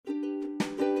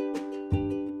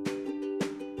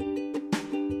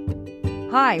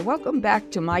Hi, welcome back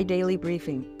to My Daily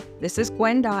Briefing. This is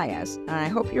Gwen Diaz, and I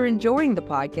hope you're enjoying the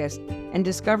podcast and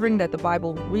discovering that the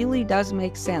Bible really does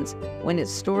make sense when its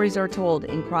stories are told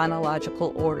in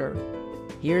chronological order.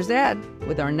 Here's Ed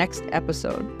with our next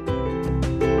episode.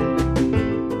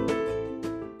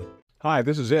 Hi,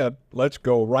 this is Ed. Let's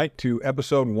go right to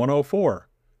episode 104,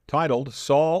 titled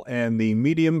Saul and the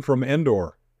Medium from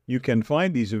Endor. You can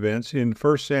find these events in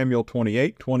 1 Samuel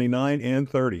 28, 29, and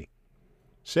 30.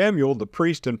 Samuel, the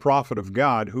priest and prophet of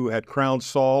God who had crowned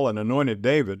Saul and anointed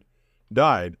David,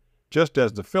 died just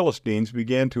as the Philistines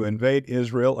began to invade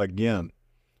Israel again.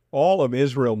 All of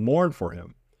Israel mourned for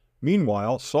him.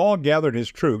 Meanwhile, Saul gathered his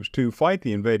troops to fight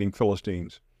the invading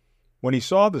Philistines. When he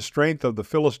saw the strength of the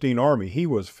Philistine army, he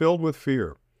was filled with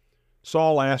fear.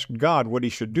 Saul asked God what he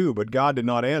should do, but God did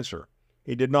not answer.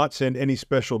 He did not send any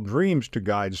special dreams to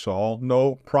guide Saul.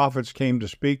 No prophets came to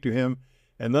speak to him,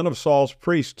 and none of Saul's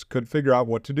priests could figure out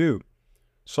what to do.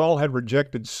 Saul had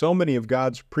rejected so many of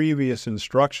God's previous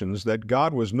instructions that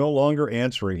God was no longer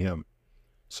answering him.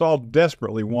 Saul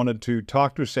desperately wanted to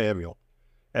talk to Samuel.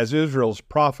 As Israel's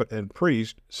prophet and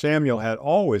priest, Samuel had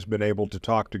always been able to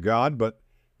talk to God, but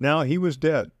now he was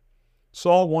dead.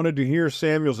 Saul wanted to hear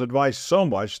Samuel's advice so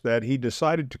much that he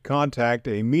decided to contact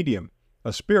a medium,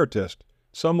 a spiritist,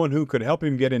 someone who could help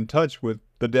him get in touch with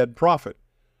the dead prophet.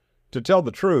 To tell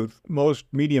the truth, most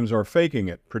mediums are faking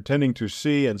it, pretending to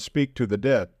see and speak to the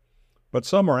dead. But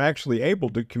some are actually able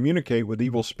to communicate with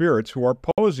evil spirits who are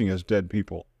posing as dead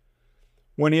people.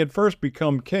 When he had first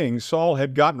become king, Saul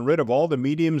had gotten rid of all the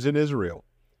mediums in Israel.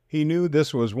 He knew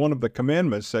this was one of the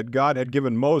commandments that God had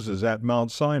given Moses at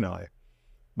Mount Sinai.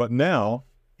 But now,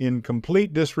 in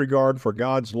complete disregard for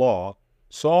God's law,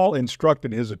 Saul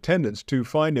instructed his attendants to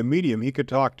find a medium he could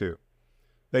talk to.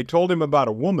 They told him about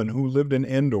a woman who lived in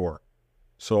Endor.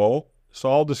 So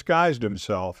Saul disguised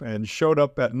himself and showed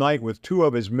up at night with two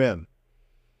of his men.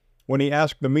 When he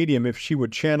asked the medium if she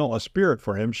would channel a spirit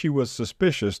for him, she was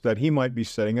suspicious that he might be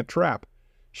setting a trap.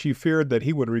 She feared that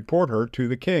he would report her to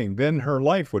the king. Then her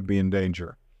life would be in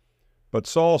danger. But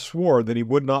Saul swore that he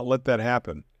would not let that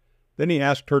happen. Then he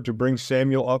asked her to bring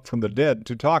Samuel up from the dead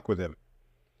to talk with him.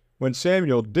 When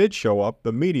Samuel did show up,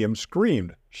 the medium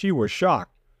screamed. She was shocked.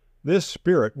 This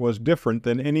spirit was different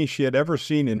than any she had ever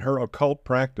seen in her occult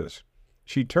practice.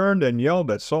 She turned and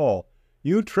yelled at Saul,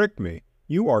 "You tricked me.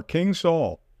 You are King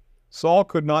Saul." Saul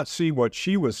could not see what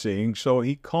she was seeing, so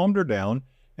he calmed her down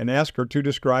and asked her to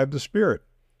describe the spirit.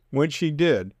 When she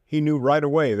did, he knew right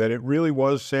away that it really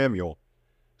was Samuel.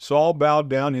 Saul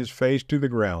bowed down his face to the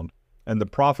ground, and the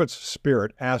prophet's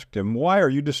spirit asked him, "Why are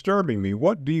you disturbing me?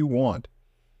 What do you want?"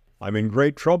 "I'm in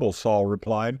great trouble," Saul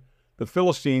replied. "The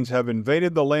Philistines have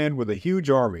invaded the land with a huge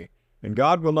army, and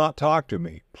God will not talk to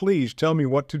me. Please tell me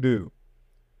what to do."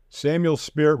 Samuel's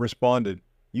spirit responded,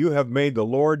 "You have made the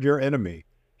Lord your enemy.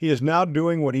 He is now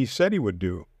doing what he said he would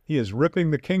do. He is ripping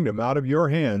the kingdom out of your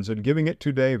hands and giving it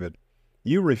to David.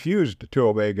 You refused to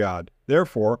obey God.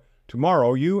 Therefore,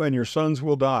 tomorrow you and your sons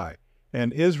will die,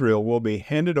 and Israel will be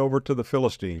handed over to the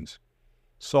Philistines."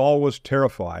 Saul was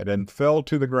terrified and fell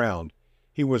to the ground.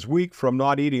 He was weak from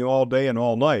not eating all day and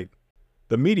all night.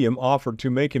 The medium offered to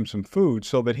make him some food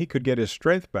so that he could get his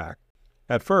strength back.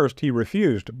 At first he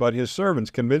refused, but his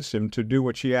servants convinced him to do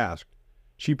what she asked.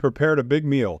 She prepared a big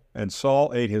meal, and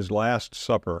Saul ate his last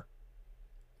supper.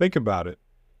 Think about it.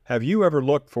 Have you ever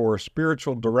looked for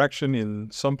spiritual direction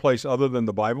in some place other than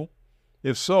the Bible?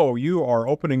 If so, you are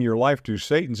opening your life to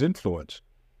Satan's influence.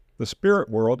 The spirit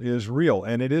world is real,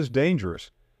 and it is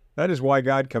dangerous. That is why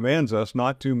God commands us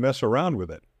not to mess around with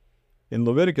it. In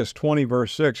Leviticus 20,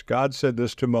 verse 6, God said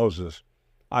this to Moses,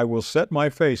 "I will set my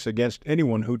face against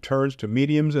anyone who turns to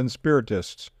mediums and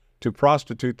spiritists to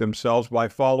prostitute themselves by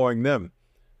following them,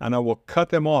 and I will cut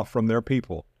them off from their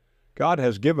people." God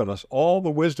has given us all the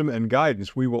wisdom and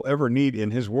guidance we will ever need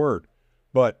in His Word,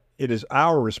 but it is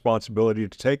our responsibility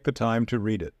to take the time to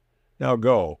read it. Now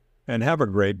go, and have a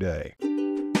great day.